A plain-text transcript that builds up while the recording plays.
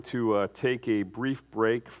To take a brief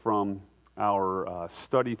break from our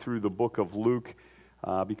study through the book of Luke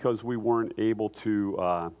because we weren't able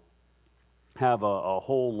to have a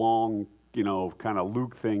whole long, kind of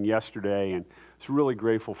Luke thing yesterday, and I was really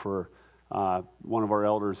grateful for one of our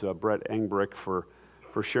elders, Brett Engbrick, for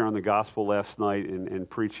sharing the gospel last night and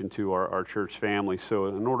preaching to our church family. So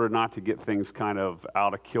in order not to get things kind of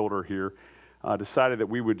out of kilter here, decided that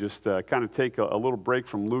we would just kind of take a little break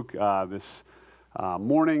from Luke this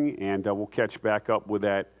morning, and we'll catch back up with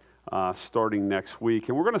that starting next week.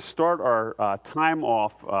 And we're going to start our time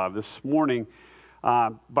off this morning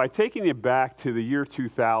by taking it back to the year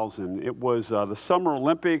 2000. It was the Summer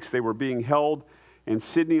Olympics. They were being held in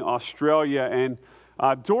Sydney, Australia, and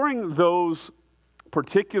during those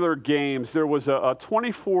particular games, there was a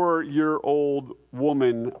 24-year-old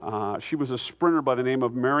woman. She was a sprinter by the name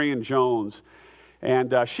of Marion Jones,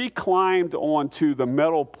 and she climbed onto the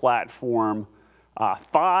medal platform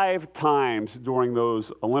 5 times during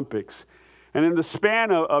those Olympics. And in the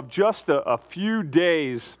span of just a few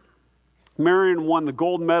days, Marion won the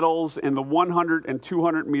gold medals in the 100 and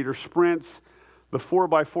 200 meter sprints, the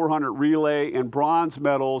 4x400 relay, and bronze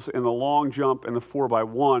medals in the long jump and the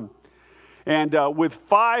 4x1. And with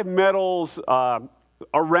 5 medals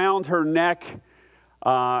around her neck,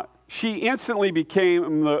 she instantly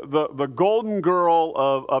became the golden girl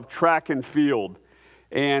of track and field.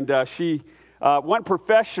 And she went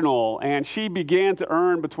professional, and she began to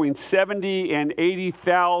earn between $70,000 and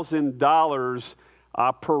 $80,000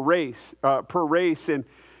 per race,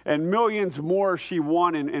 and millions more she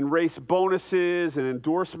won in race bonuses and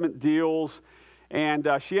endorsement deals. And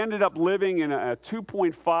she ended up living in a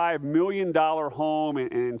 $2.5 million home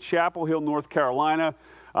in Chapel Hill, North Carolina.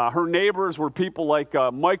 Her neighbors were people like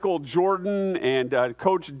Michael Jordan and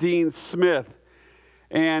Coach Dean Smith.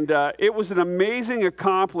 And it was an amazing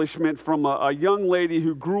accomplishment from a young lady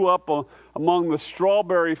who grew up among the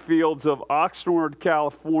strawberry fields of Oxnard,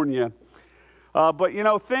 California. But,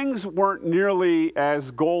 things weren't nearly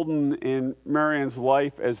as golden in Marion's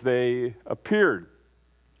life as they appeared.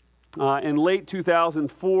 In late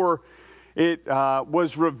 2004, it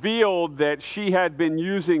was revealed that she had been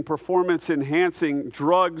using performance-enhancing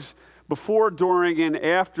drugs before, during, and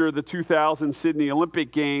after the 2000 Sydney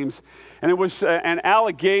Olympic Games. And it was an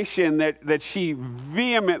allegation that she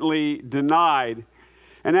vehemently denied.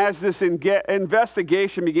 And as this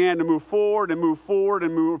investigation began to move forward,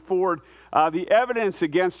 the evidence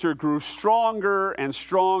against her grew stronger and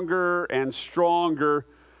stronger and stronger,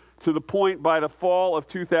 to the point by the fall of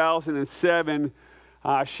 2007,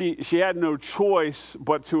 she had no choice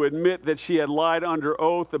but to admit that she had lied under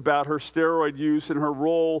oath about her steroid use and her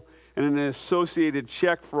role in an associated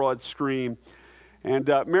check fraud scheme. And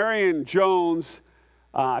Marion Jones,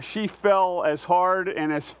 she fell as hard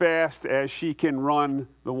and as fast as she can run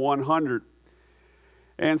the 100.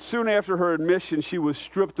 And soon after her admission, she was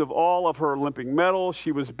stripped of all of her Olympic medals.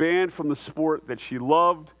 She was banned from the sport that she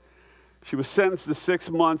loved. She was sentenced to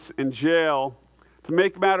 6 months in jail. To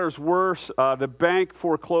make matters worse, the bank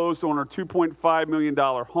foreclosed on her $2.5 million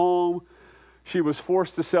home. She was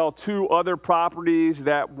forced to sell 2 other properties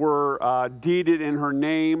that were deeded in her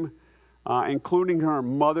name, including her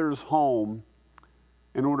mother's home,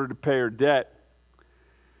 in order to pay her debt.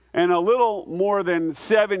 In a little more than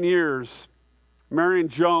 7 years, Marion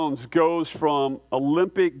Jones goes from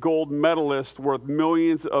Olympic gold medalist worth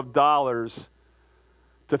millions of dollars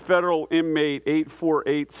to federal inmate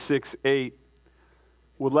 84868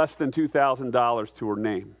 with less than $2,000 to her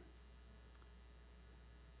name.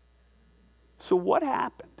 So what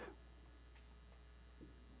happened?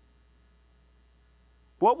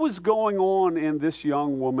 What was going on in this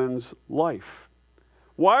young woman's life?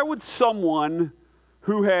 Why would someone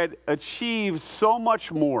who had achieved so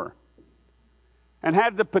much more and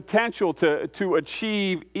had the potential to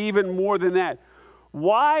achieve even more than that,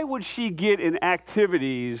 why would she get in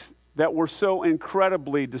activities that were so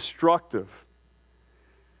incredibly destructive?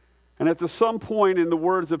 And at some point, in the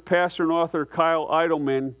words of pastor and author Kyle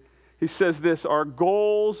Idleman, he says this: our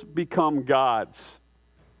goals become gods,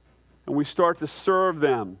 and we start to serve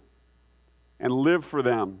them and live for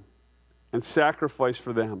them and sacrifice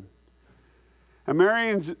for them. And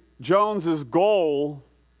Marion Jones's goal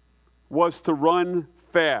was to run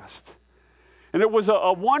fast. And it was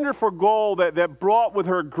a wonderful goal that brought with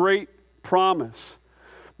her great promise.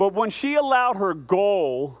 But when she allowed her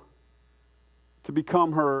goal to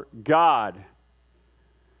become her God,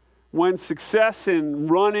 when success in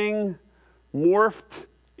running morphed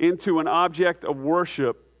into an object of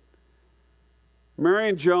worship,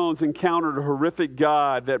 Marion Jones encountered a horrific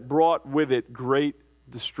God that brought with it great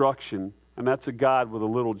destruction. And that's a God with a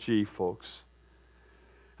little g, folks.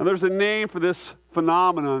 And there's a name for this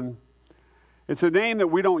phenomenon. It's a name that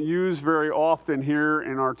we don't use very often here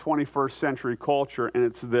in our 21st century culture, and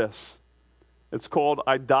it's this. It's called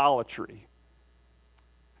idolatry.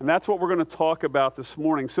 And that's what we're going to talk about this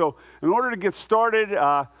morning. So in order to get started,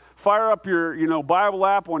 fire up your Bible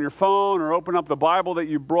app on your phone or open up the Bible that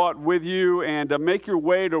you brought with you and make your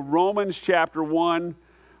way to Romans chapter 1,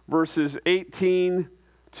 verses 18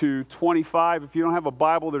 to 25. If you don't have a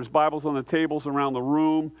Bible, there's Bibles on the tables around the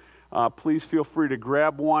room. Please feel free to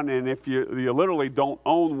grab one. And if you literally don't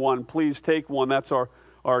own one, please take one. That's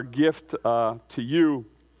our gift to you.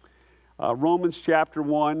 Romans chapter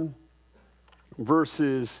 1,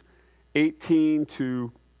 verses 18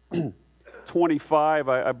 to 25.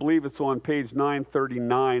 I believe it's on page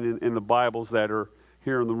 939 in the Bibles that are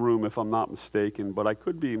here in the room, if I'm not mistaken. But I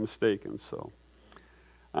could be mistaken, so.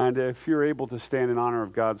 And if you're able to stand in honor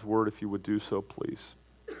of God's word, if you would do so, please.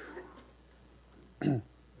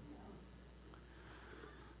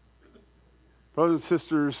 Brothers and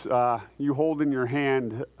sisters, you hold in your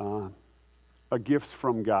hand a gift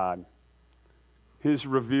from God, His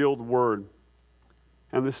revealed word.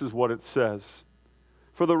 And this is what it says.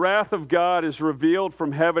 For the wrath of God is revealed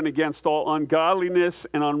from heaven against all ungodliness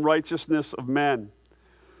and unrighteousness of men,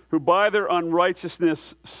 who by their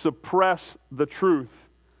unrighteousness suppress the truth.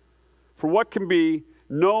 For what can be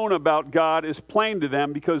known about God is plain to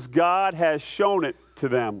them, because God has shown it to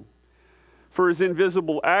them. For His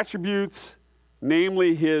invisible attributes,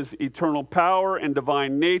 namely His eternal power and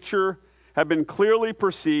divine nature, have been clearly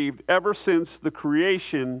perceived ever since the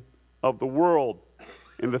creation of the world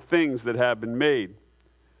in the things that have been made.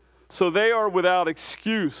 So they are without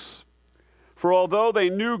excuse. For although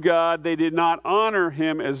they knew God, they did not honor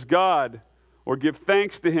Him as God or give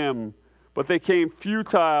thanks to Him, but they became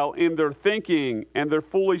futile in their thinking, and their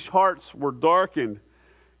foolish hearts were darkened.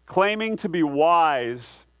 Claiming to be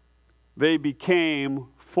wise, they became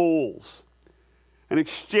fools, and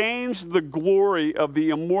exchanged the glory of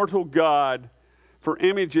the immortal God for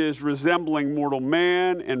images resembling mortal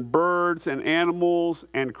man and birds and animals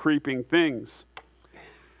and creeping things.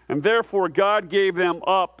 And therefore God gave them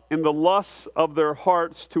up in the lusts of their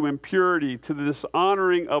hearts to impurity, to the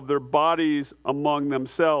dishonoring of their bodies among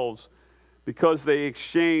themselves, because they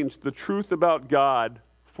exchanged the truth about God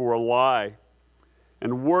for a lie,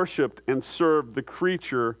 and worshiped and served the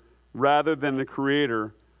creature rather than the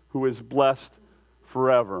Creator, who is blessed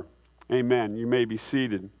forever. Amen. You may be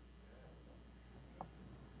seated.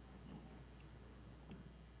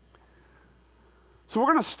 So we're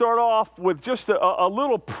going to start off with just a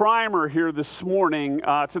little primer here this morning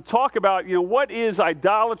to talk about, what is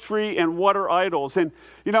idolatry and what are idols. And,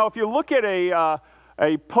 if you look at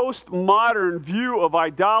a postmodern view of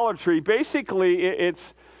idolatry, basically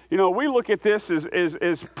it's, we look at this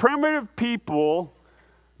as primitive people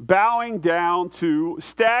bowing down to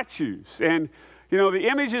statues. And, the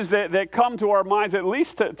images that come to our minds, at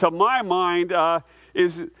least to my mind,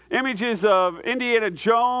 is images of Indiana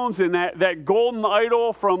Jones and that golden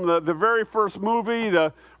idol from the very first movie,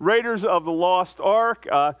 the Raiders of the Lost Ark.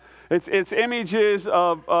 It's images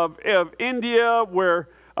of India where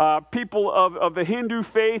people of the Hindu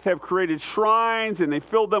faith have created shrines, and they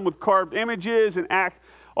filled them with carved images and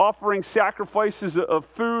offering sacrifices of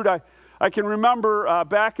food. I can remember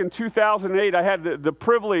back in 2008, I had the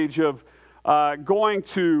privilege of going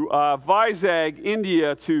to Vizag,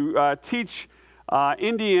 India, to teach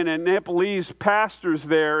Indian and Nepalese pastors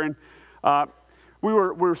there, and we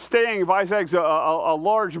were staying. Vizag's a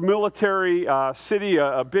large military city.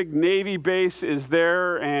 A big Navy base is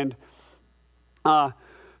there, and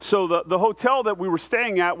so the hotel that we were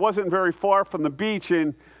staying at wasn't very far from the beach.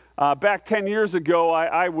 And back 10 years ago,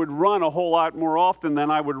 I would run a whole lot more often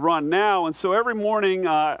than I would run now. And so every morning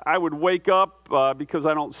I would wake up because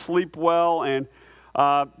I don't sleep well, and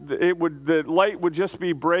the light would just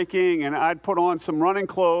be breaking, and I'd put on some running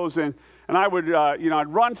clothes, and I would, I'd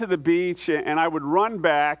run to the beach, and I would run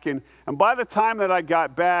back. And by the time that I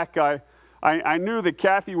got back, I knew that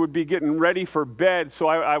Kathy would be getting ready for bed, so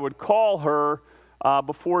I would call her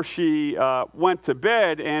before she went to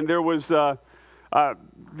bed. And there was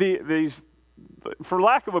these, for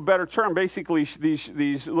lack of a better term, basically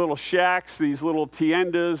these little shacks, these little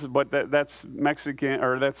tiendas, but that's Mexican,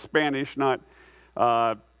 or that's Spanish, not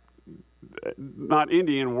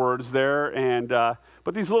Indian words there. And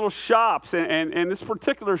but these little shops, and this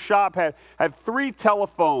particular shop had 3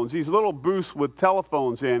 telephones, these little booths with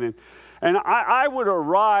telephones in. And I would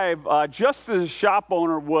arrive just as the shop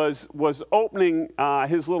owner was opening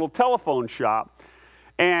his little telephone shop.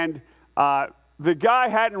 And the guy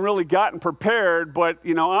hadn't really gotten prepared, but,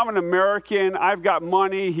 I'm an American, I've got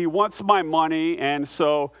money, he wants my money, and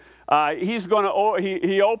so he's going to,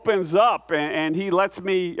 he opens up and he lets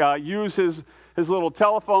me use his little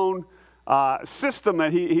telephone system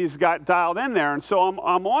that he's got dialed in there. And so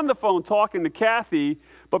I'm on the phone talking to Kathy,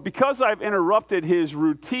 but because I've interrupted his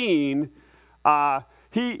routine,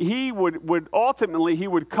 he would ultimately, he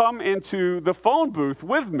would come into the phone booth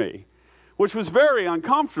with me, which was very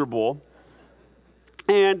uncomfortable.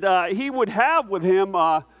 And he would have with him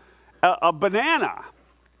a banana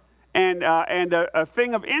and a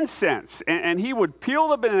thing of incense. And he would peel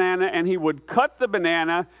the banana, and he would cut the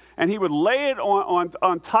banana, and he would lay it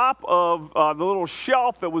on top of the little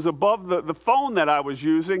shelf that was above the phone that I was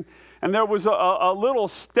using. And there was a little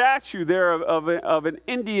statue there of an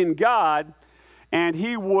Indian god. And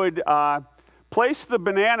he would place the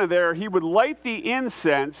banana there. He would light the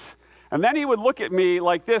incense. And then he would look at me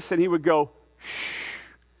like this, and he would go, shh.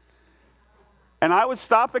 And I would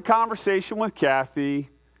stop the conversation with Kathy,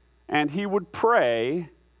 and he would pray.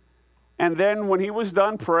 And then when he was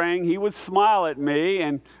done praying, he would smile at me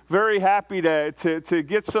and very happy to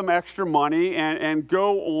get some extra money and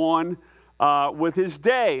go on with his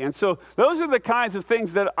day. And so those are the kinds of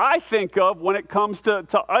things that I think of when it comes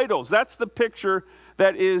to idols. That's the picture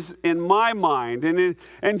that is in my mind. And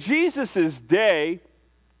in Jesus' day,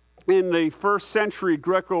 in the first century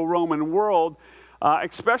Greco-Roman world,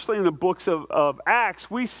 especially in the books of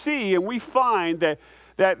Acts, we see and we find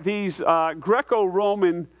that these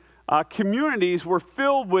Greco-Roman communities were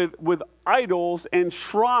filled with idols and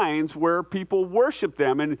shrines where people worship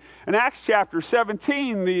them. And in Acts chapter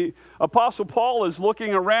 17, the Apostle Paul is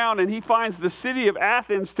looking around, and he finds the city of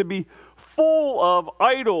Athens to be full of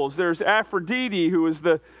idols. There's Aphrodite, who is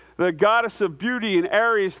the goddess of beauty, and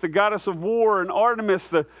Ares, the goddess of war, and Artemis,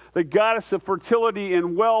 the goddess of fertility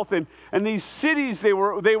and wealth. And these cities, they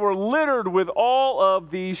were littered with all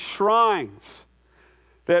of these shrines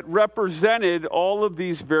that represented all of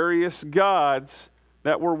these various gods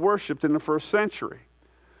that were worshipped in the first century.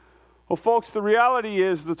 Well, folks, the reality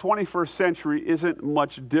is the 21st century isn't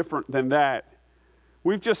much different than that.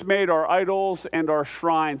 We've just made our idols and our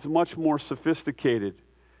shrines much more sophisticated.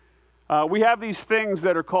 We have these things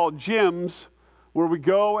that are called gyms where we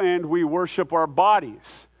go and we worship our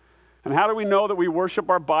bodies. And how do we know that we worship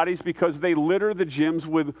our bodies? Because they litter the gyms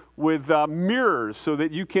with mirrors so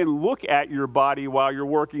that you can look at your body while you're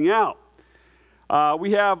working out.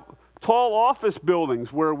 We have tall office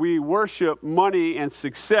buildings where we worship money and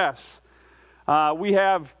success. We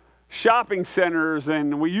have shopping centers,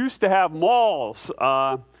 and we used to have malls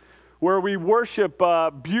where we worship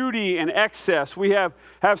beauty and excess. We have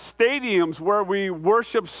stadiums where we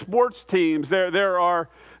worship sports teams.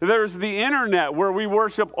 There's the internet where we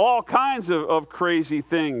worship all kinds of crazy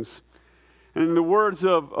things. And in the words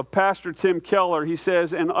of Pastor Tim Keller, he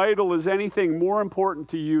says, an idol is anything more important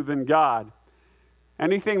to you than God.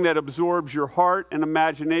 Anything that absorbs your heart and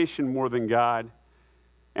imagination more than God.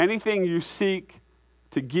 Anything you seek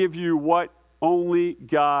to give you what only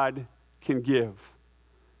God can give.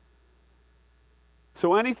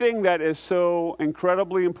 So anything that is so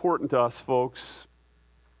incredibly important to us, folks,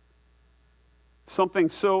 something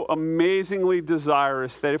so amazingly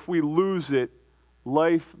desirous that if we lose it,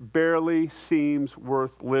 life barely seems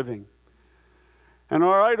worth living. And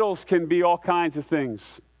our idols can be all kinds of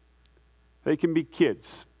things. They can be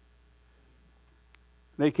kids.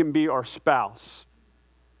 They can be our spouse,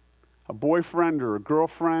 a boyfriend or a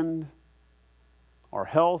girlfriend, our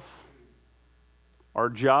health, our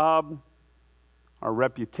job, our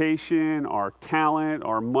reputation, our talent,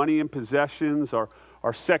 our money and possessions, our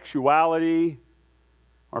sexuality,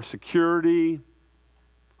 our security,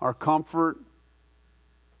 our comfort.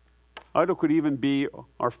 Idol could even be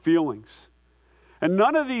our feelings. And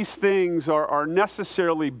none of these things are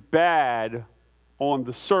necessarily bad on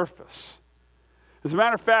the surface. As a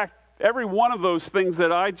matter of fact, every one of those things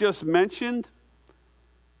that I just mentioned,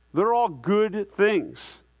 they're all good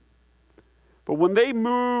things. But when they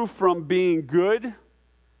move from being good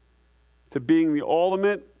to being the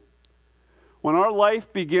ultimate, when our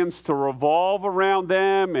life begins to revolve around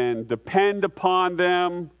them and depend upon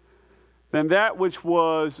them, then that which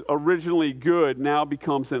was originally good now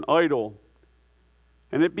becomes an idol.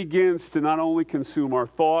 And it begins to not only consume our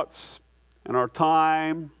thoughts and our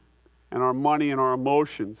time and our money and our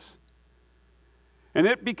emotions. And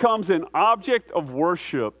it becomes an object of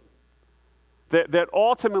worship that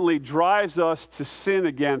ultimately drives us to sin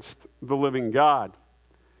against the living God.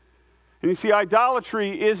 And you see,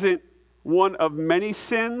 idolatry isn't one of many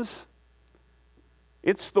sins.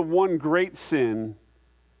 It's the one great sin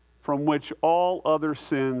from which all other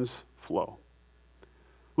sins flow.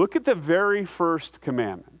 Look at the very first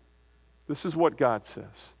commandment. This is what God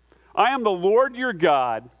says. I am the Lord your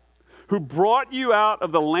God who brought you out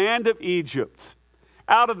of the land of Egypt,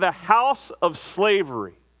 out of the house of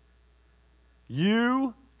slavery.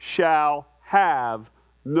 You shall have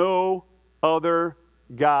no other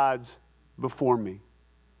gods before me.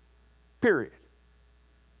 Period.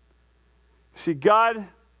 See, God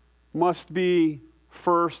must be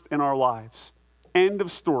first in our lives. End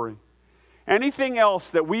of story. Anything else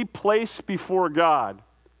that we place before God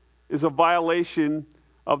is a violation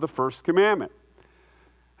of the first commandment.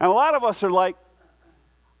 And a lot of us are like,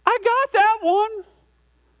 I got that one.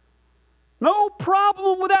 No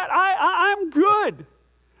problem with that. I'm good.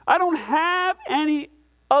 I don't have any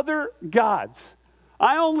other gods.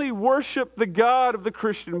 I only worship the God of the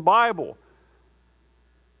Christian Bible.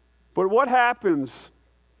 But what happens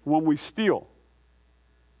when we steal?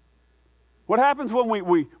 What happens when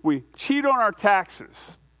we cheat on our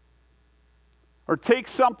taxes? Or take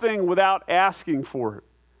something without asking for it?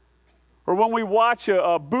 Or when we watch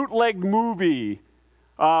a bootleg movie?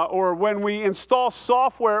 Or when we install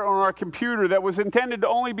software on our computer that was intended to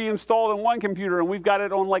only be installed on one computer and we've got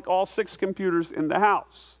it on like all 6 computers in the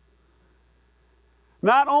house.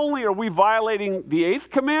 Not only are we violating the 8th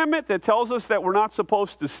commandment that tells us that we're not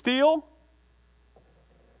supposed to steal,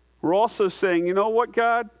 we're also saying, you know what,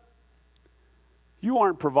 God? You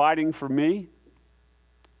aren't providing for me.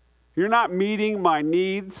 You're not meeting my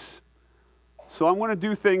needs, so I'm going to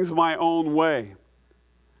do things my own way.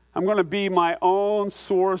 I'm going to be my own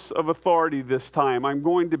source of authority this time. I'm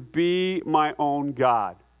going to be my own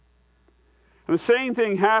God. And the same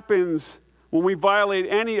thing happens when we violate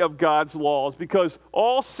any of God's laws, because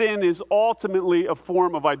all sin is ultimately a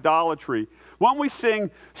form of idolatry. When we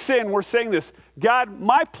sin, we're saying this: God,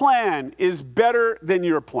 my plan is better than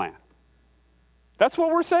your plan. That's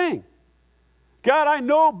what we're saying. God, I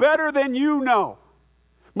know better than you know.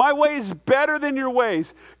 My way is better than your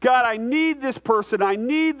ways. God, I need this person. I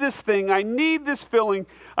need this thing. I need this filling.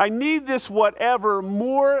 I need this whatever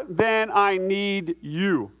more than I need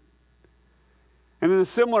you. And in a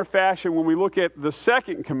similar fashion, when we look at the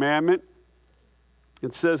second commandment,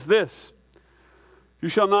 it says this: you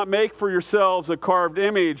shall not make for yourselves a carved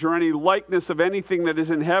image or any likeness of anything that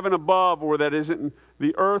is in heaven above, or that is in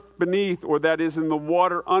the earth beneath, or that is in the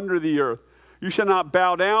water under the earth. You shall not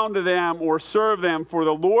bow down to them or serve them, for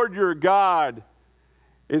the Lord your God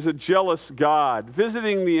is a jealous God,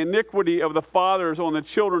 visiting the iniquity of the fathers on the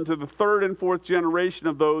children to the 3rd and 4th generation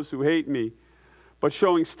of those who hate me, but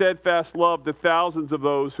showing steadfast love to thousands of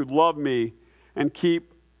those who love me and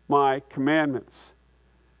keep my commandments.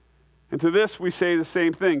 And to this we say the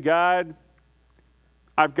same thing: God,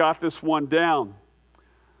 I've got this one down.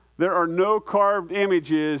 There are no carved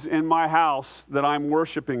images in my house that I'm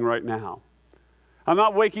worshiping right now. I'm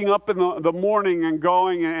not waking up in the morning and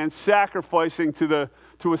going and sacrificing to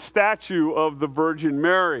a statue of the Virgin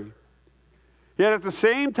Mary. Yet at the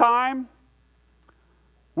same time,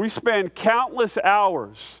 we spend countless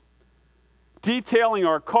hours detailing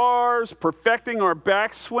our cars, perfecting our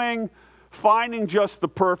backswing, finding just the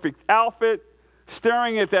perfect outfit,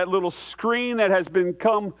 staring at that little screen that has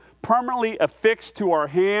become permanently affixed to our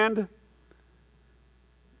hand.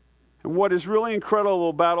 And what is really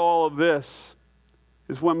incredible about all of this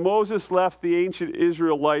is when Moses left the ancient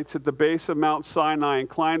Israelites at the base of Mount Sinai and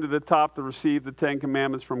climbed to the top to receive the 10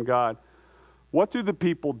 commandments from God, what do the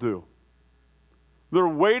people do? They're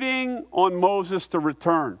waiting on Moses to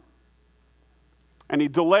return. And he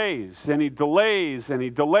delays, and he delays, and he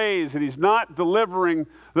delays, and he's not delivering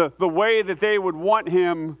the way that they would want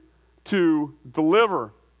him to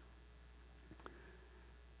deliver.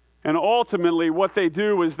 And ultimately, what they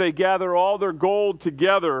do is they gather all their gold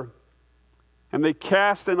together, and they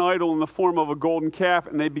cast an idol in the form of a golden calf,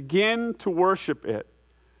 and they begin to worship it.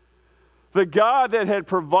 The God that had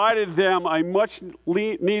provided them a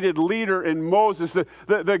much-needed leader in Moses,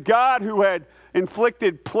 the God who had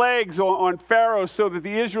inflicted plagues on Pharaoh so that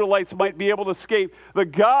the Israelites might be able to escape, the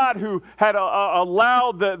God who had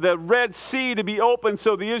allowed the Red Sea to be open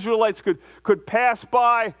so the Israelites could pass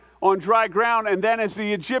by on dry ground, and then as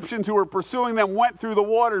the Egyptians who were pursuing them went through the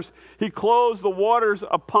waters, he closed the waters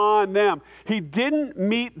upon them. He didn't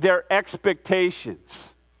meet their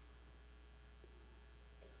expectations.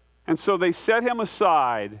 And so they set him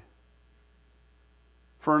aside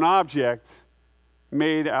for an object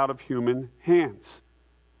made out of human hands.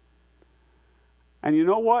 And you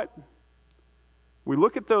know what? We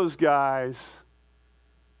look at those guys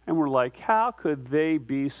and we're like, how could they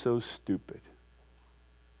be so stupid?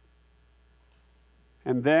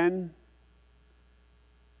 And then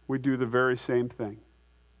we do the very same thing.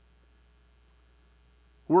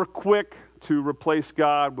 we're quick to replace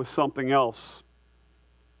God with something else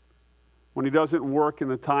when he doesn't work in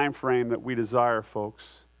the time frame that we desire, folks.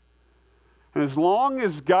 And as long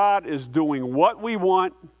as God is doing what we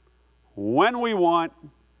want, when we want,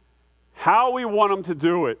 how we want him to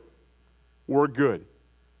do it, we're good.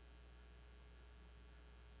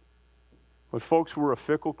 But folks, we're a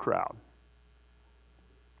fickle crowd.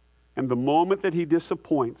 And the moment that he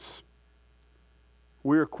disappoints,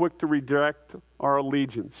 we are quick to redirect our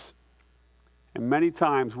allegiance. And many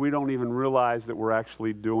times we don't even realize that we're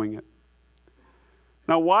actually doing it.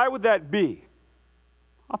 Now, why would that be?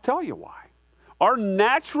 I'll tell you why. Our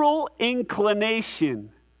natural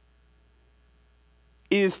inclination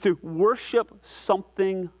is to worship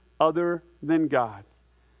something other than God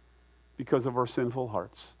because of our sinful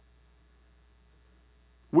hearts.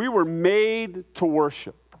 We were made to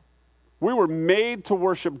worship. We were made to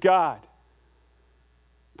worship God.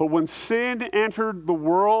 But when sin entered the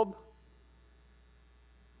world,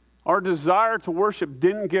 our desire to worship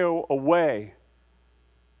didn't go away.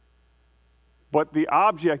 But the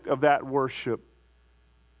object of that worship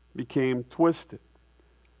became twisted.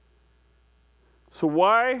 So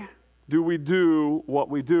why do we do what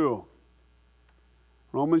we do?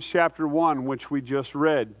 Romans chapter 1, which we just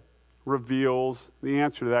read, reveals the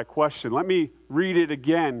answer to that question. Let me read it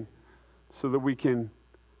again so that we can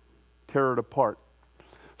tear it apart.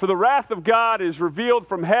 For the wrath of God is revealed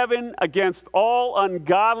from heaven against all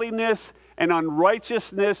ungodliness and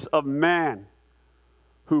unrighteousness of man,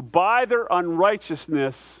 who by their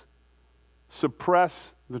unrighteousness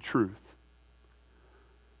suppress the truth.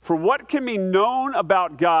 For what can be known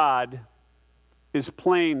about God is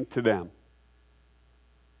plain to them,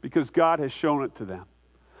 because God has shown it to them.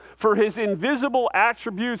 For his invisible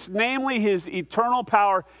attributes, namely his eternal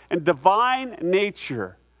power and divine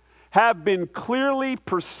nature, have been clearly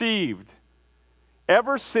perceived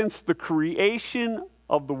ever since the creation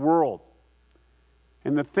of the world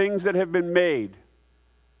and the things that have been made,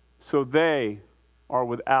 so they are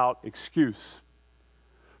without excuse.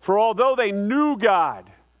 For although they knew God,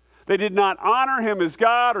 they did not honor him as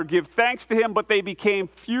God or give thanks to him, but they became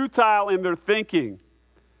futile in their thinking,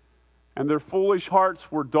 and their foolish hearts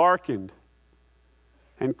were darkened.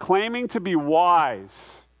 And claiming to be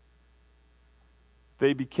wise,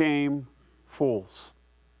 they became fools,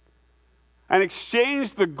 and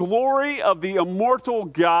exchanged the glory of the immortal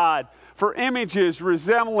God for images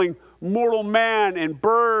resembling mortal man and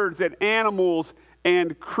birds and animals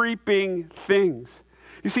and creeping things.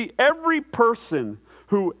 You see, every person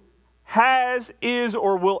who has, is,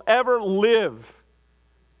 or will ever live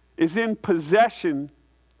is in possession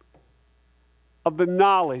of the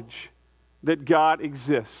knowledge that God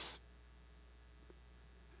exists,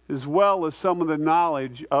 as well as some of the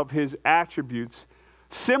knowledge of his attributes,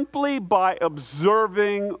 simply by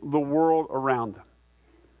observing the world around them.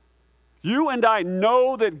 You and I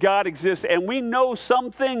know that God exists, and we know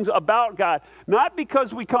some things about God, not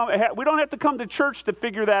because we don't have to come to church to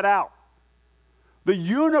figure that out. The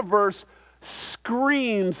universe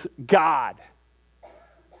screams God.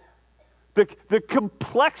 The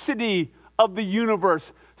complexity of the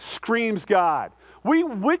universe screams God. We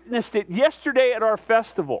witnessed it yesterday at our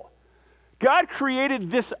festival. God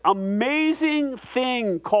created this amazing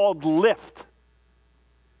thing called lift.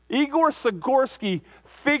 Igor Sigorsky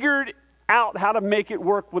figured out how to make it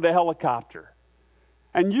work with a helicopter.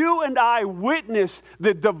 And you and I witness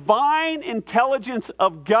the divine intelligence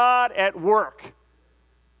of God at work.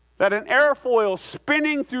 That an airfoil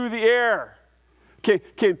spinning through the air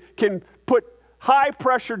can put high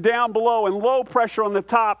pressure down below and low pressure on the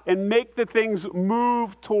top and make the things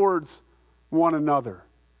move towards one another.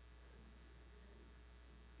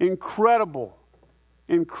 Incredible,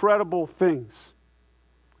 incredible things.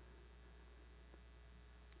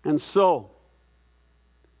 And so,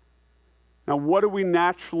 now what do we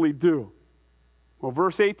naturally do? Well,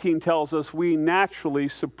 verse 18 tells us we naturally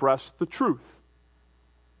suppress the truth.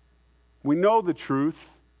 We know the truth,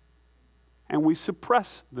 and we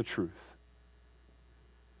suppress the truth.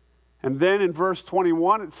 And then in verse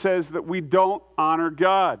 21, it says that we don't honor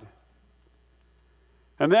God.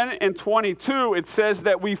 And then in 22, it says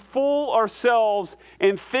that we fool ourselves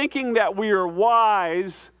in thinking that we are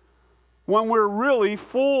wise when we're really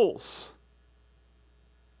fools.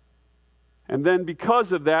 And then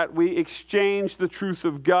because of that, we exchange the truth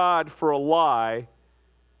of God for a lie,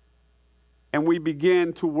 and we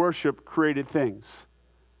begin to worship created things.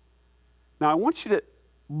 Now, I want you to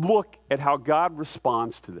look at how God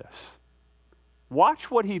responds to this.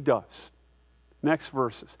 Watch what he does. Next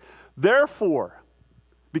verses. Therefore,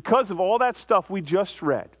 because of all that stuff we just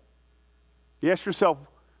read, you ask yourself,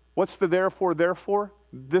 what's the therefore?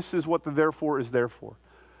 This is what the therefore is there for.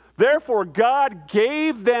 Therefore, God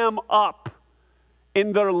gave them up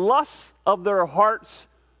in their lusts of their hearts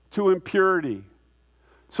to impurity.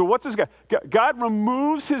 So what does God? God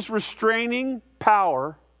removes his restraining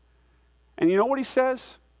power, and you know what he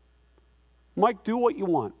says? Mike, do what you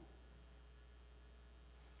want.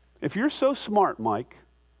 If you're so smart, Mike,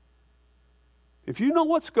 if you know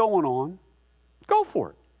what's going on, go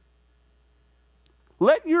for it.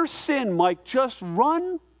 Let your sin, Mike, just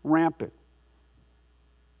run rampant.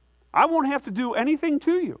 I won't have to do anything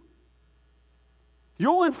to you.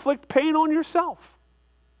 You'll inflict pain on yourself.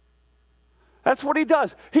 That's what he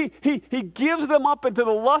does. He gives them up into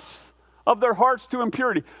the lusts of their hearts to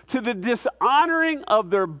impurity, to the dishonoring of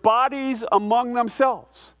their bodies among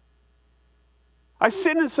themselves. I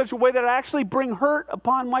sin in such a way that I actually bring hurt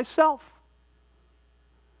upon myself.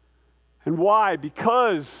 And why?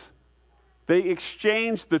 Because they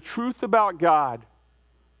exchanged the truth about God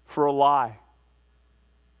for a lie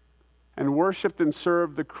and worshiped and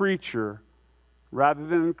served the creature rather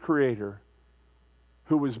than the Creator,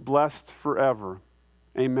 who was blessed forever.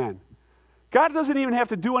 Amen. God doesn't even have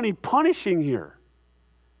to do any punishing here.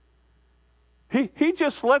 He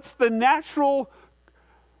just lets the natural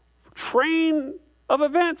train of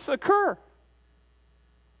events occur.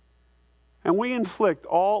 And we inflict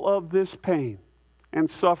all of this pain and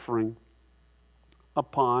suffering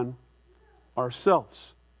upon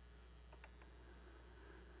ourselves.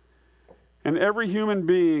 And every human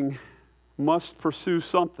being must pursue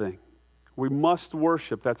something. We must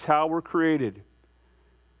worship. That's how we're created.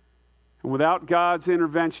 And without God's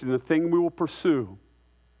intervention, the thing we will pursue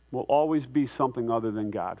will always be something other than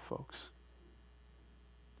God, folks.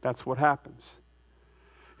 That's what happens.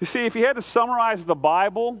 You see, if you had to summarize the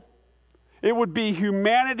Bible, it would be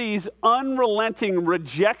humanity's unrelenting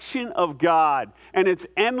rejection of God and its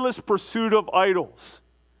endless pursuit of idols,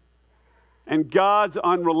 and God's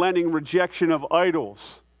unrelenting rejection of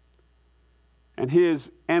idols and his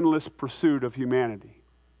endless pursuit of humanity.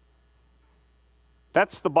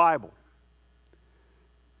 That's the Bible.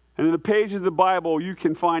 And in the pages of the Bible, you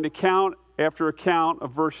can find account after account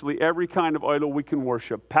of virtually every kind of idol we can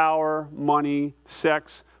worship. Power, money,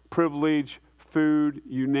 sex, privilege, food,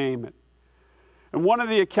 you name it. And one of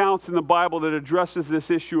the accounts in the Bible that addresses this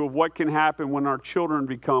issue of what can happen when our children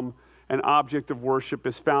become an object of worship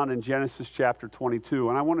is found in Genesis chapter 22.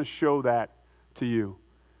 And I want to show that to you.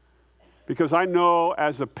 Because I know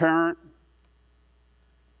as a parent,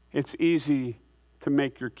 it's easy to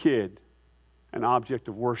make your kid an object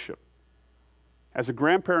of worship. As a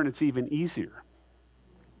grandparent, it's even easier.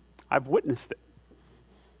 I've witnessed it.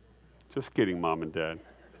 Just kidding, Mom and Dad.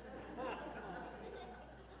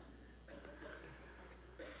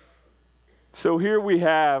 So here we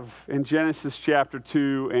have in Genesis chapter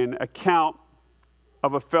 2 an account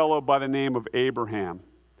of a fellow by the name of Abraham.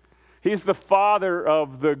 He's the father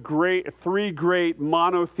of the three great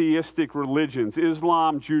monotheistic religions,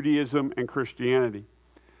 Islam, Judaism, and Christianity.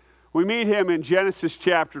 We meet him in Genesis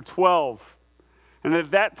chapter 12. And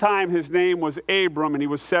at that time, his name was Abram, and he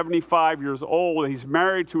was 75 years old. He's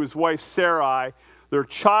married to his wife Sarai. They're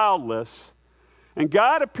childless. And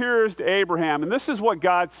God appears to Abraham, and this is what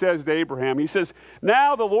God says to Abraham. He says,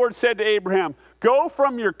 "Now the Lord said to Abraham, go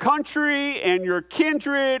from your country and your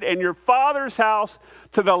kindred and your father's house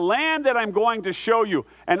to the land that I'm going to show you,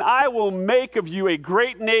 and I will make of you a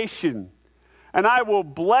great nation, and I will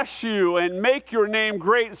bless you and make your name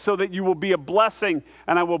great so that you will be a blessing,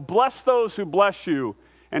 and I will bless those who bless you,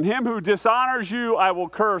 and him who dishonors you I will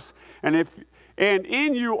curse, and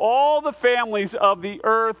in you all the families of the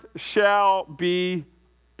earth shall be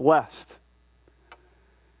blessed."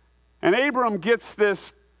 And Abram gets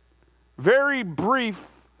this very brief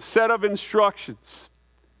set of instructions.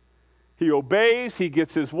 He obeys, he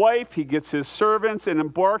gets his wife, he gets his servants, and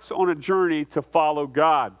embarks on a journey to follow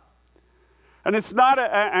God. And it's not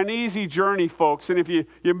an easy journey, folks. And if you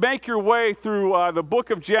make your way through the book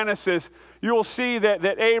of Genesis, you'll see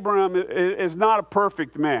that Abram is not a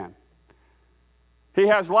perfect man. He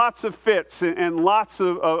has lots of fits and lots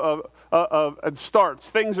of starts.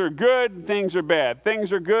 Things are good, things are bad.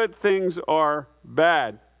 Things are good, things are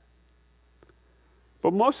bad.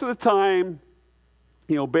 But most of the time,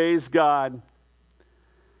 he obeys God.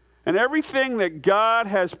 And everything that God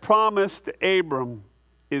has promised to Abram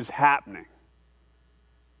is happening.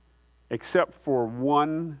 Except for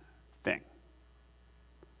one thing.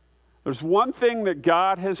 There's one thing that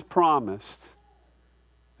God has promised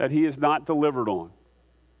that he has not delivered on.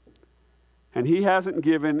 And he hasn't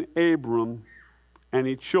given Abram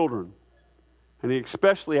any children. And he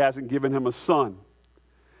especially hasn't given him a son.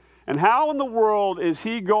 And how in the world is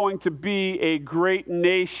he going to be a great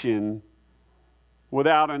nation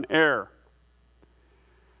without an heir?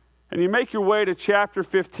 And you make your way to chapter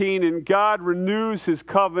 15, and God renews his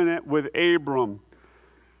covenant with Abram.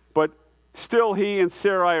 But still he and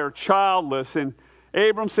Sarai are childless. And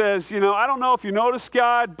Abram says, I don't know if you noticed,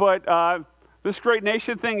 God, but this great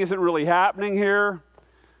nation thing isn't really happening here.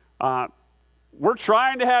 We're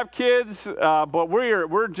trying to have kids, but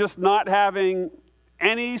we're just not having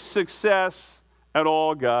any success at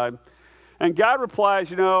all, God. And God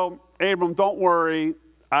replies, Abram, don't worry.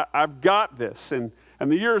 I've got this. And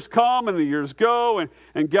the years come and the years go,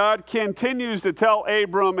 and God continues to tell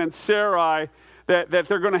Abram and Sarai that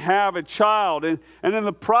they're going to have a child. And in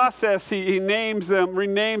the process, he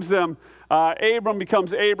renames them. Abram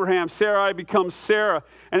becomes Abraham, Sarai becomes Sarah.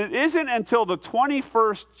 And it isn't until the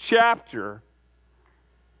 21st chapter,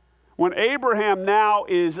 when Abraham now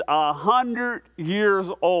is 100 years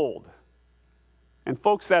old. And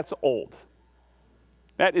folks, that's old.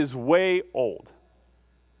 That is way old.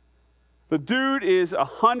 The dude is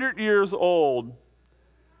 100 years old,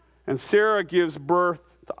 and Sarah gives birth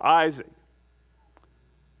to Isaac.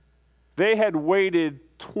 They had waited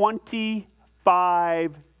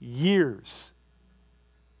 25 years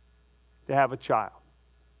to have a child.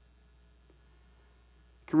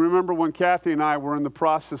 I can remember when Kathy and I were in the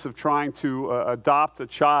process of trying to adopt a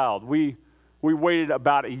child. We waited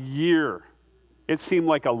about a year. It seemed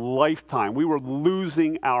like a lifetime. We were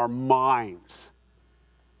losing our minds.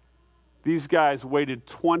 These guys waited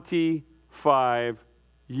 25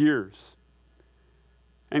 years.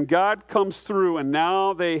 And God comes through, and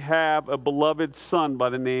now they have a beloved son by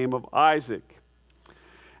the name of Isaac.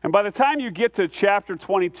 And by the time you get to chapter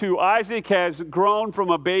 22, Isaac has grown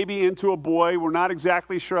from a baby into a boy. We're not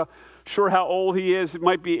exactly sure how old he is. It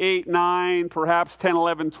might be 8, 9, perhaps 10,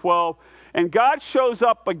 11, 12. And God shows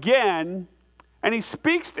up again, and he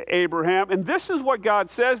speaks to Abraham, and this is what God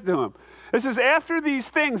says to him. This is after these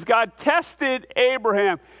things, God tested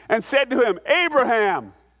Abraham and said to him,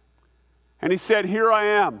 Abraham. And he said, here I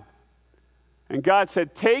am. And God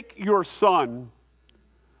said, take your son,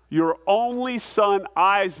 your only son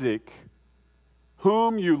Isaac,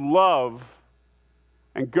 whom you love,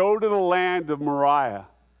 and go to the land of Moriah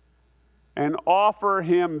and offer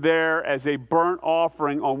him there as a burnt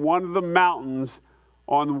offering on one of the mountains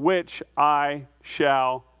on which I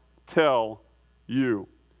shall tell you.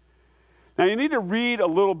 Now, you need to read a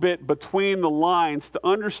little bit between the lines to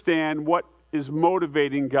understand what is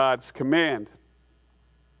motivating God's command.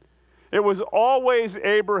 It was always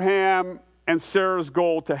Abraham and Sarah's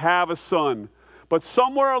goal to have a son, but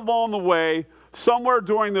somewhere along the way, somewhere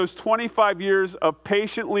during those 25 years of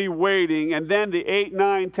patiently waiting, and then the 8,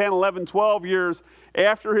 9, 10, 11, 12 years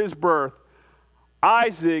after his birth,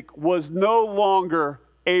 Isaac was no longer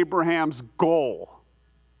Abraham's goal.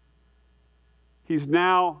 He's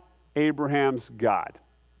now Abraham's God.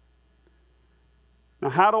 Now,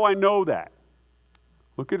 how do I know that?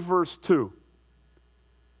 Look at verse 2.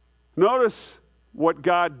 Notice what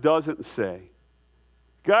God doesn't say.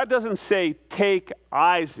 God doesn't say, take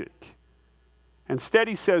Isaac. Instead,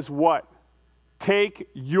 he says what? Take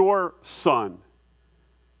your son,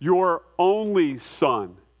 your only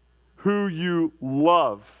son, who you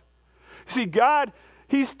love. See, God,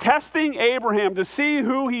 he's testing Abraham to see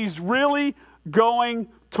who he's really going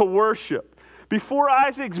to worship. Before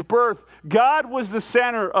Isaac's birth, God was the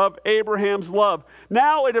center of Abraham's love.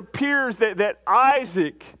 Now it appears that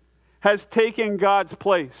Isaac has taken God's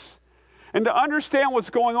place. And to understand what's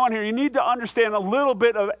going on here, you need to understand a little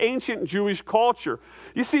bit of ancient Jewish culture.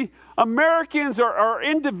 You see, Americans are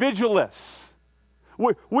individualists.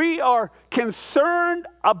 We are concerned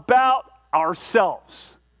about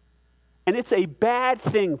ourselves. And it's a bad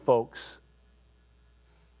thing, folks.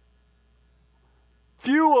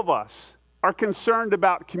 Few of us are concerned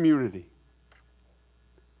about community.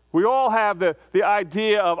 We all have the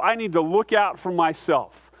idea of, I need to look out for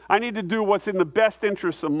myself. I need to do what's in the best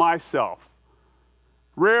interest of myself.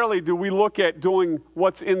 Rarely do we look at doing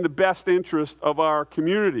what's in the best interest of our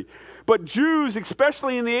community. But Jews,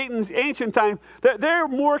 especially in the ancient time, they're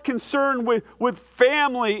more concerned with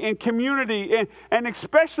family and community, and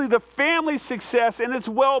especially the family success and its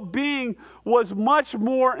well-being was much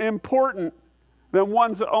more important than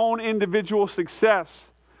one's own individual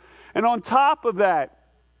success. And on top of that,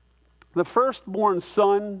 the firstborn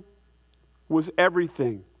son was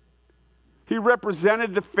everything. He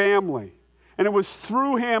represented the family, and it was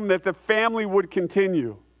through him that the family would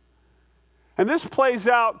continue. And this plays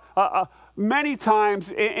out many times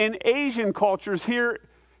in Asian cultures here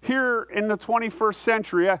in the 21st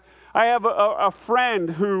century. I have a friend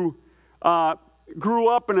who grew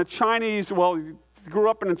up in a Chinese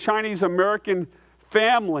American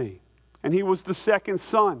family, and he was the second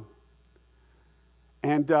son.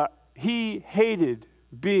 And he hated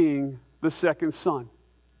being the second son.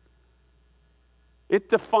 It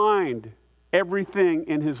defined everything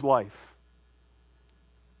in his life.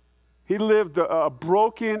 He lived a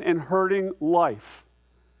broken and hurting life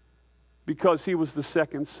because he was the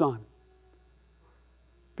second son.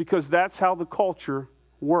 Because that's how the culture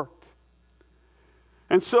worked.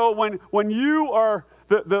 And so when you are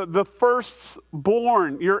the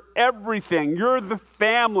firstborn, you're everything. You're the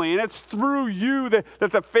family, and it's through you that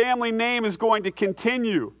the family name is going to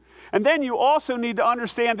continue. And then you also need to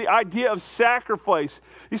understand the idea of sacrifice.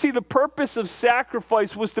 You see, the purpose of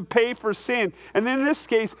sacrifice was to pay for sin. And in this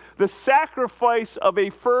case, the sacrifice of a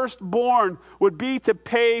firstborn would be to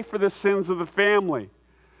pay for the sins of the family.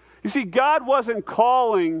 You see, God wasn't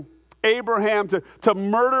calling Abraham to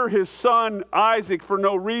murder his son Isaac for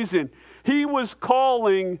no reason. He was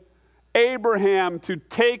calling Abraham to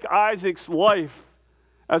take Isaac's life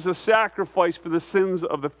as a sacrifice for the sins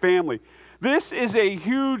of the family. This is a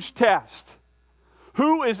huge test.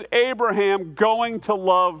 Who is Abraham going to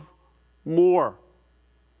love more?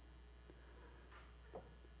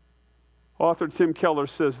 Author Tim Keller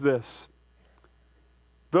says this: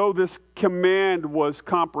 though this command was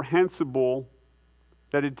comprehensible,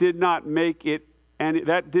 that didn't make it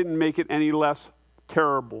any less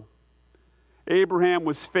terrible. Abraham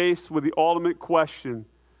was faced with the ultimate question.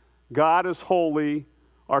 God is holy.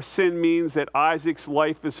 Our sin means that Isaac's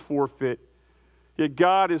life is forfeit. Yet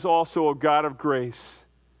God is also a God of grace.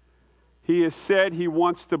 He has said he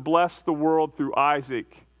wants to bless the world through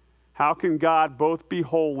Isaac. How can God both be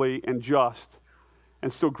holy and just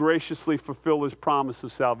and so graciously fulfill his promise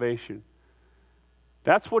of salvation?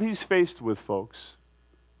 That's what he's faced with, folks.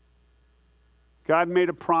 God made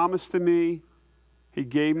a promise to me. He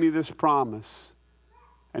gave me this promise.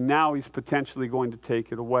 And now he's potentially going to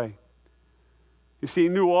take it away. You see, he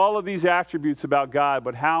knew all of these attributes about God,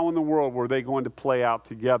 but how in the world were they going to play out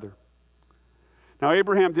together? Now,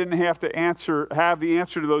 Abraham didn't have the answer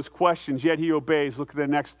to those questions, yet he obeys. Look at the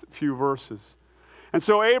next few verses. And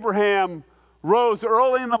so Abraham rose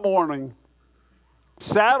early in the morning,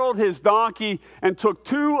 saddled his donkey, and took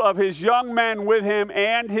 2 of his young men with him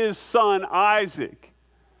and his son Isaac.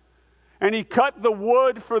 And he cut the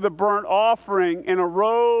wood for the burnt offering and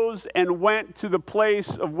arose and went to the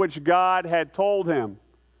place of which God had told him.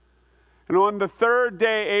 And on the 3rd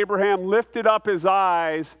day, Abraham lifted up his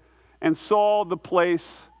eyes and saw the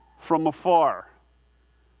place from afar.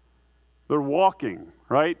 They're walking,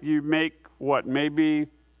 right? You make, maybe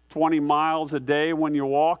 20 miles a day when you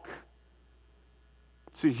walk?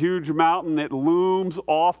 It's a huge mountain that looms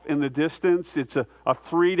off in the distance. It's a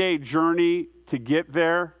 3-day journey to get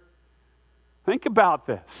there. Think about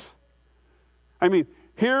this. I mean,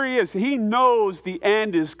 here he is. He knows the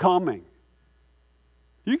end is coming.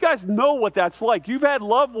 You guys know what that's like. You've had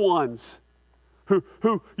loved ones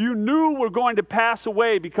who you knew were going to pass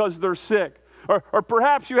away because they're sick. Or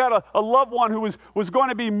perhaps you had a loved one who was going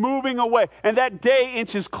to be moving away, and that day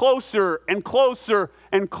inches closer and closer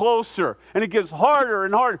and closer, and it gets harder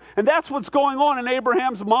and harder. And that's what's going on in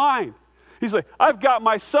Abraham's mind. He's like, I've got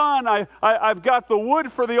my son, I've got the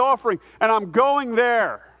wood for the offering, and I'm going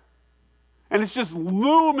there. And it's just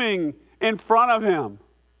looming in front of him.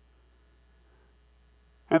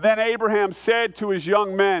 And then Abraham said to his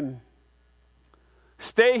young men,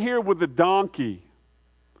 stay here with the donkey.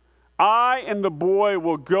 I and the boy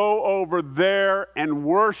will go over there and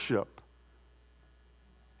worship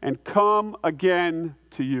and come again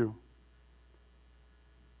to you.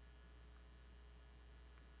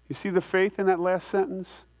 You see the faith in that last sentence?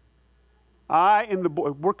 I and the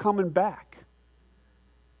boy, we're coming back.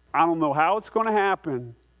 I don't know how it's going to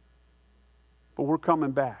happen, but we're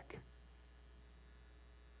coming back.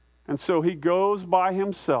 And so he goes by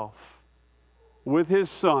himself with his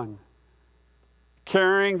son,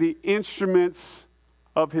 carrying the instruments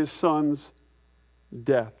of his son's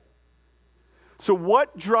death. So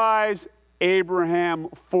what drives Abraham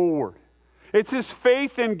forward? It's his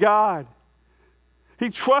faith in God. He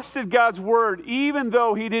trusted God's word even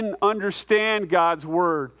though he didn't understand God's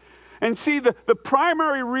word. And see, the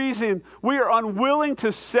primary reason we are unwilling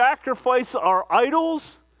to sacrifice our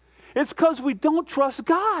idols, it's because we don't trust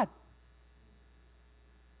God.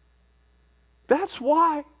 That's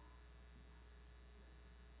why.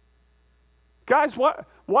 Guys,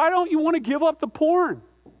 why don't you want to give up the porn?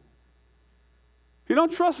 You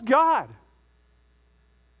don't trust God.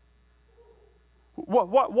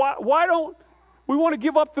 Why don't we want to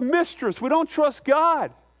give up the mistress? We don't trust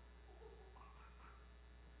God.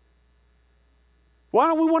 Why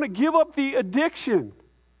don't we want to give up the addiction?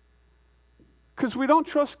 Because we don't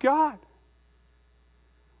trust God.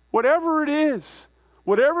 Whatever it is,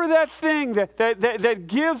 whatever that thing that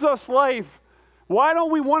gives us life, why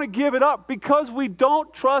don't we want to give it up? Because we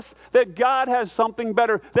don't trust that God has something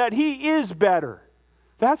better, that He is better.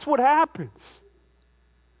 That's what happens.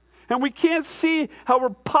 And we can't see how we're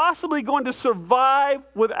possibly going to survive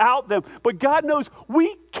without them. But God knows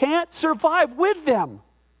we can't survive with them.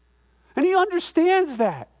 And He understands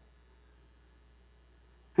that.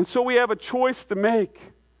 And so we have a choice to make.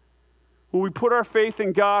 Will we put our faith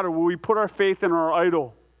in God, or will we put our faith in our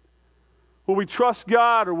idol? Will we trust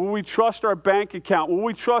God, or will we trust our bank account? Will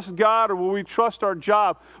we trust God, or will we trust our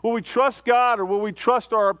job? Will we trust God, or will we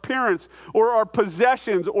trust our appearance, or our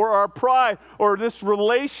possessions, or our pride, or this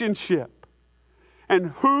relationship? And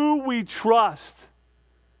who we trust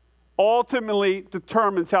ultimately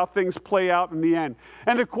determines how things play out in the end.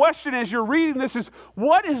 And the question as you're reading this is,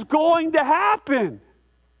 what is going to happen?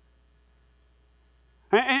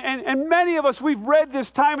 And many of us, we've read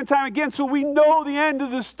this time and time again, so we know the end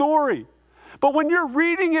of the story. But when you're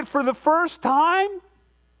reading it for the first time,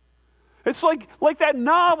 it's like that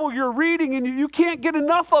novel you're reading and you can't get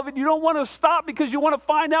enough of it. You don't want to stop because you want to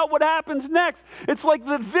find out what happens next. It's like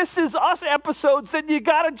the This Is Us episodes that you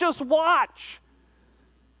got to just watch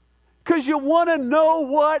because you want to know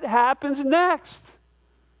what happens next.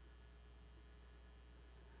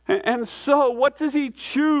 And so what does he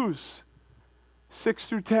choose? 6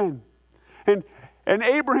 through 10. And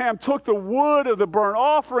Abraham took the wood of the burnt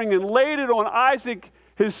offering and laid it on Isaac,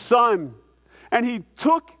 his son. And he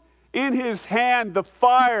took in his hand the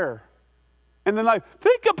fire and the knife.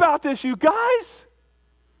 Think about this, you guys.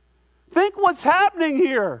 Think what's happening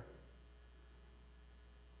here.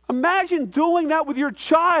 Imagine doing that with your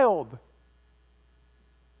child.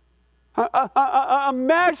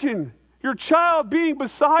 Imagine your child being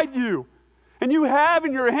beside you, and you have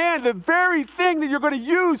in your hand the very thing that you're going to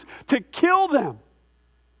use to kill them.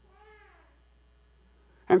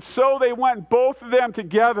 And so they went, both of them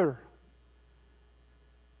together.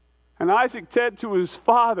 And Isaac said to his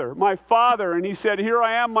father, "My father," and he said, "Here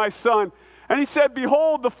I am, my son." And he said,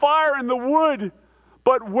 "Behold, the fire and the wood,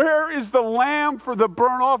 but where is the lamb for the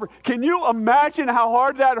burnt offering?" Can you imagine how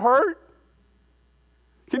hard that hurt?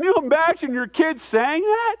 Can you imagine your kids saying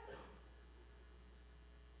that?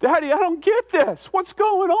 "Daddy, I don't get this. What's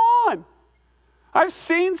going on? I've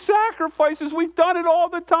seen sacrifices. We've done it all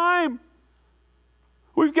the time.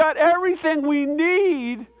 We've got everything we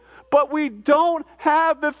need, but we don't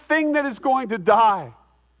have the thing that is going to die."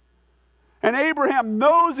 And Abraham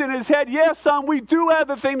knows in his head, "Yes, son, we do have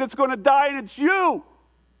the thing that's going to die, and it's you."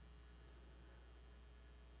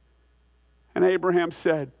 And Abraham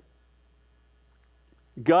said,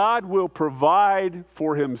 "God will provide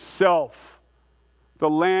for himself the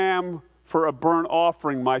lamb for a burnt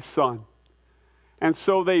offering, my son." And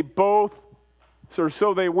so they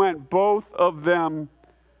went, both of them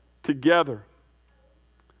together.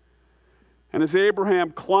 And as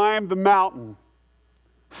Abraham climbed the mountain,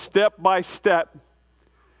 step by step,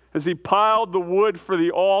 as he piled the wood for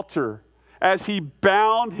the altar, as he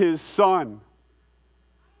bound his son,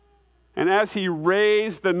 and as he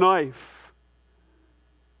raised the knife,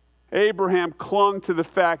 Abraham clung to the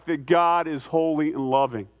fact that God is holy and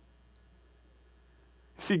loving.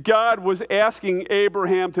 See, God was asking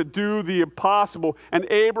Abraham to do the impossible, and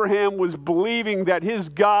Abraham was believing that his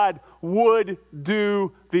God would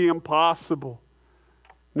do the impossible.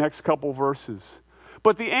 Next couple verses.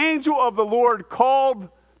 But the angel of the Lord called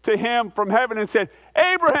to him from heaven and said,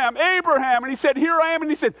 "Abraham, Abraham." And he said, "Here I am."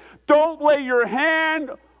 And he said, "Don't lay your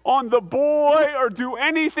hand on the boy or do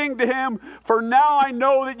anything to him, for now I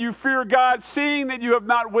know that you fear God, seeing that you have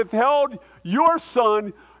not withheld your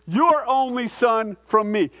son, your only son,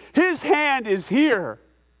 from me." His hand is here.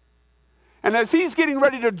 And as he's getting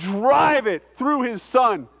ready to drive it through his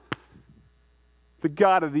son, the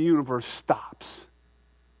God of the universe stops.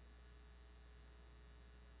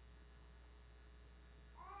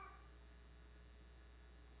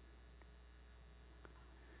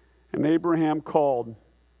 And Abraham called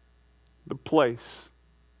the place,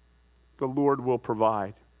 "The Lord will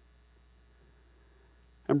provide."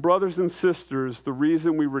 And brothers and sisters, the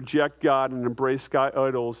reason we reject God and embrace God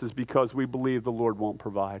idols is because we believe the Lord won't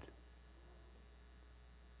provide.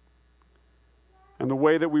 And the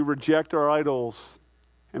way that we reject our idols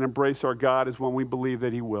and embrace our God is when we believe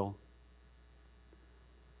that He will.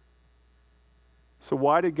 So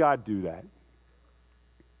why did God do that?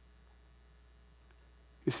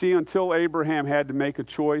 You see, until Abraham had to make a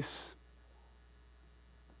choice,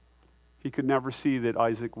 he could never see that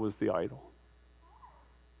Isaac was the idol.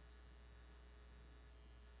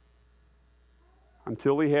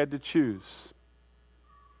 until he had to choose,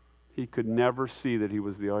 he could never see that he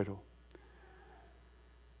was the idol.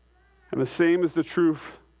 And the same is the truth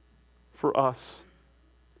for us.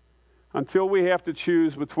 Until we have to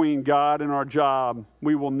choose between God and our job,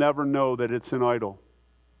 we will never know that it's an idol.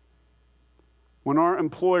 When our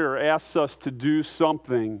employer asks us to do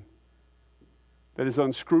something that is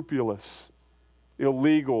unscrupulous,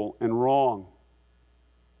 illegal, and wrong,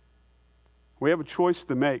 we have a choice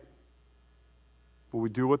to make. Will we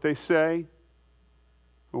do what they say,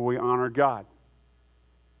 or will we honor God?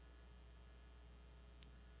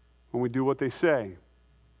 When we do what they say,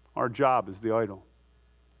 our job is the idol.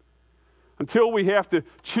 Until we have to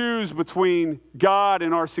choose between God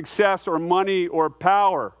and our success or money or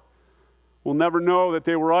power, we'll never know that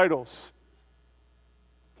they were idols.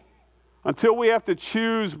 Until we have to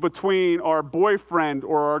choose between our boyfriend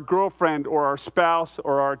or our girlfriend or our spouse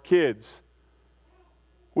or our kids,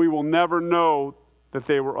 we will never know that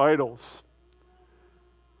they were idols.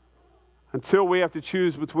 Until we have to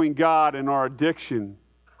choose between God and our addiction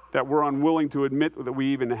that we're unwilling to admit that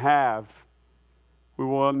we even have, we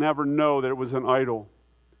will never know that it was an idol.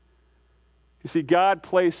 You see, God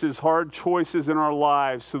places hard choices in our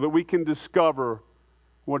lives so that we can discover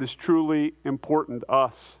what is truly important to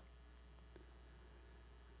us.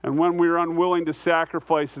 And when we're unwilling to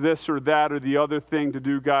sacrifice this or that or the other thing to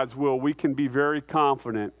do God's will, we can be very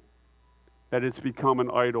confident that it's become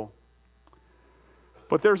an idol.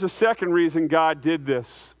 But there's a second reason God did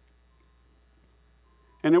this.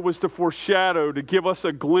 And it was to foreshadow, to give us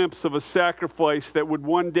a glimpse of a sacrifice that would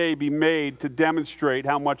one day be made to demonstrate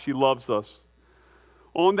how much He loves us.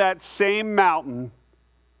 On that same mountain,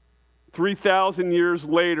 3,000 years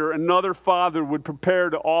later, another father would prepare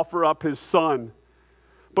to offer up his son.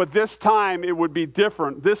 But this time it would be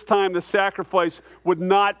different. This time the sacrifice would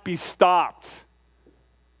not be stopped.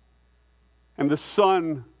 And the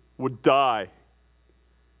son would die.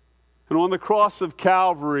 And on the cross of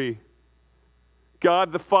Calvary,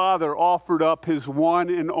 God the Father offered up His one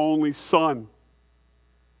and only Son,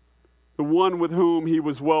 the one with whom He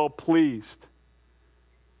was well pleased.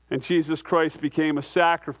 And Jesus Christ became a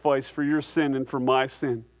sacrifice for your sin and for my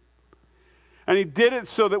sin. And He did it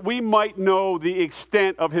so that we might know the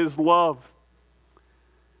extent of His love.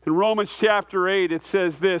 In Romans chapter 8, it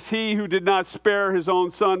says this, He who did not spare His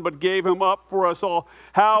own Son, but gave Him up for us all,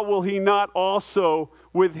 how will He not also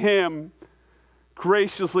with Him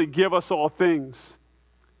graciously give us all things?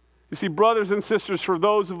 You see, brothers and sisters, for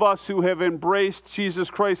those of us who have embraced Jesus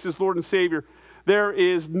Christ as Lord and Savior, there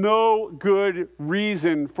is no good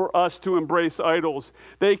reason for us to embrace idols.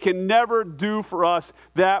 They can never do for us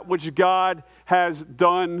that which God has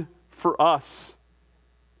done for us.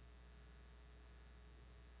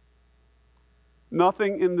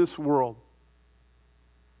 Nothing in this world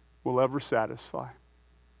will ever satisfy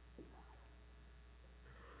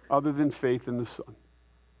other than faith in the Son.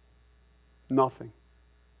 Nothing.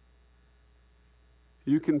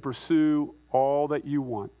 You can pursue all that you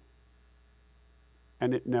want,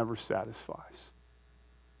 and it never satisfies.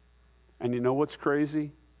 And you know what's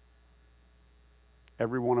crazy?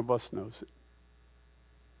 Every one of us knows it.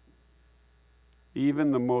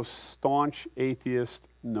 Even the most staunch atheist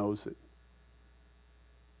knows it.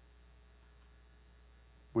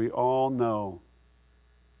 We all know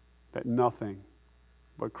that nothing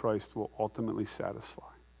but Christ will ultimately satisfy.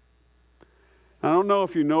 I don't know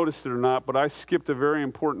if you noticed it or not, but I skipped a very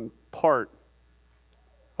important part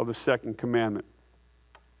of the second commandment.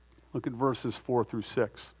 Look at verses 4 through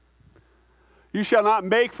 6. You shall not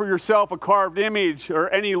make for yourself a carved image or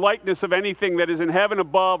any likeness of anything that is in heaven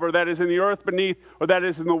above or that is in the earth beneath or that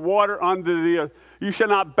is in the water under the earth. You shall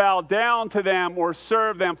not bow down to them or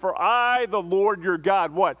serve them, for I, the Lord your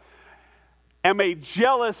God, what? Am a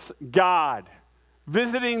jealous God,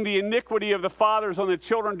 visiting the iniquity of the fathers on the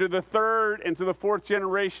children to the third and to the fourth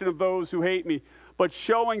generation of those who hate me, but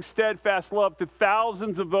showing steadfast love to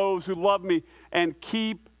thousands of those who love me and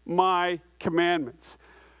keep my commandments.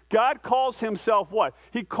 God calls Himself what?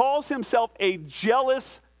 He calls Himself a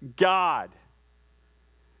jealous God.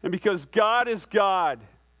 And because God is God,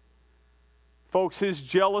 folks, His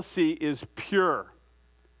jealousy is pure,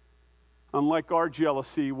 unlike our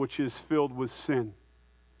jealousy, which is filled with sin.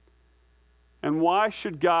 And why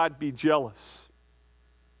should God be jealous?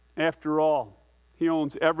 After all, He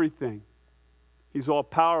owns everything. He's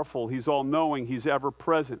all-powerful. He's all-knowing. He's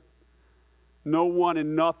ever-present. No one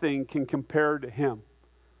and nothing can compare to Him.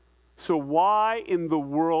 So why in the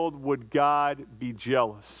world would God be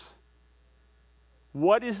jealous?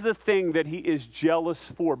 What is the thing that He is jealous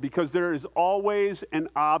for? Because there is always an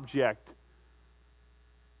object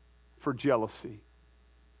for jealousy.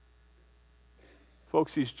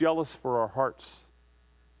 Folks, he's jealous for our hearts.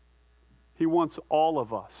 He wants all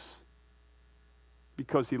of us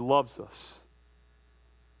because he loves us.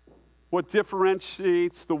 What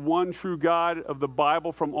differentiates the one true God of the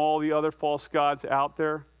Bible from all the other false gods out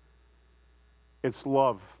there? It's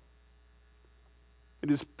love. It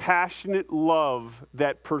is passionate love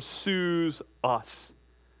that pursues us.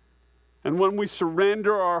 And when we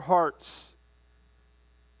surrender our hearts,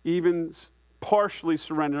 even partially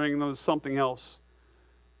surrendering them to something else,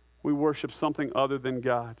 we worship something other than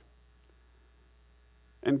God.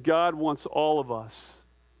 And God wants all of us,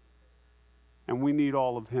 and we need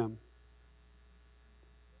all of him.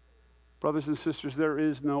 Brothers and sisters, there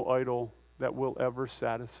is no idol that will ever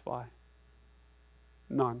satisfy.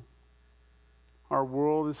 None. Our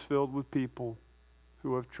world is filled with people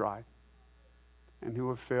who have tried and who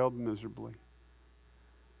have failed miserably.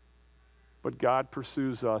 But God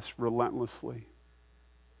pursues us relentlessly.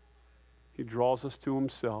 He draws us to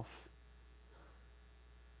himself.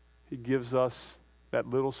 He gives us that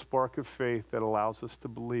little spark of faith that allows us to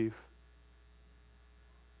believe.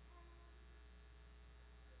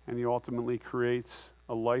 And he ultimately creates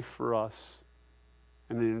a life for us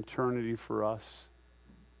and an eternity for us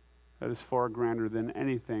that is far grander than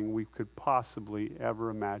anything we could possibly ever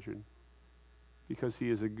imagine, because he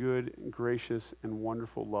is a good, gracious, and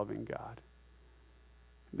wonderful, loving God.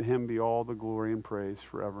 To him be all the glory and praise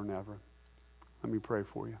forever and ever. Let me pray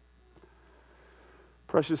for you.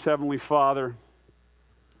 Precious Heavenly Father,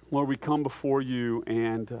 Lord, we come before you,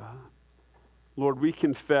 and Lord, we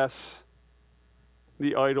confess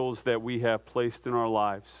the idols that we have placed in our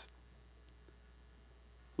lives.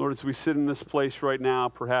 Lord, as we sit in this place right now,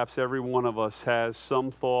 perhaps every one of us has some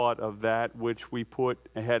thought of that which we put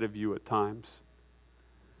ahead of you at times.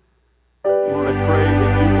 Lord, I pray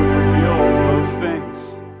that you would reveal those things,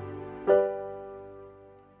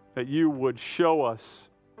 that you would show us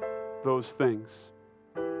those things.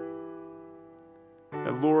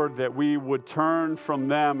 And Lord, that we would turn from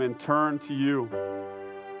them and turn to you.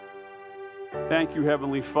 Thank you,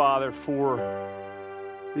 Heavenly Father, for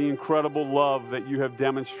the incredible love that you have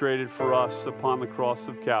demonstrated for us upon the cross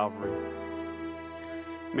of Calvary.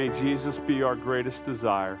 May Jesus be our greatest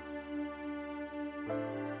desire.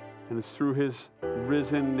 And it's through his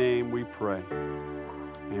risen name we pray.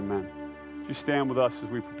 Amen. Would you stand with us as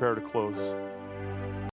we prepare to close?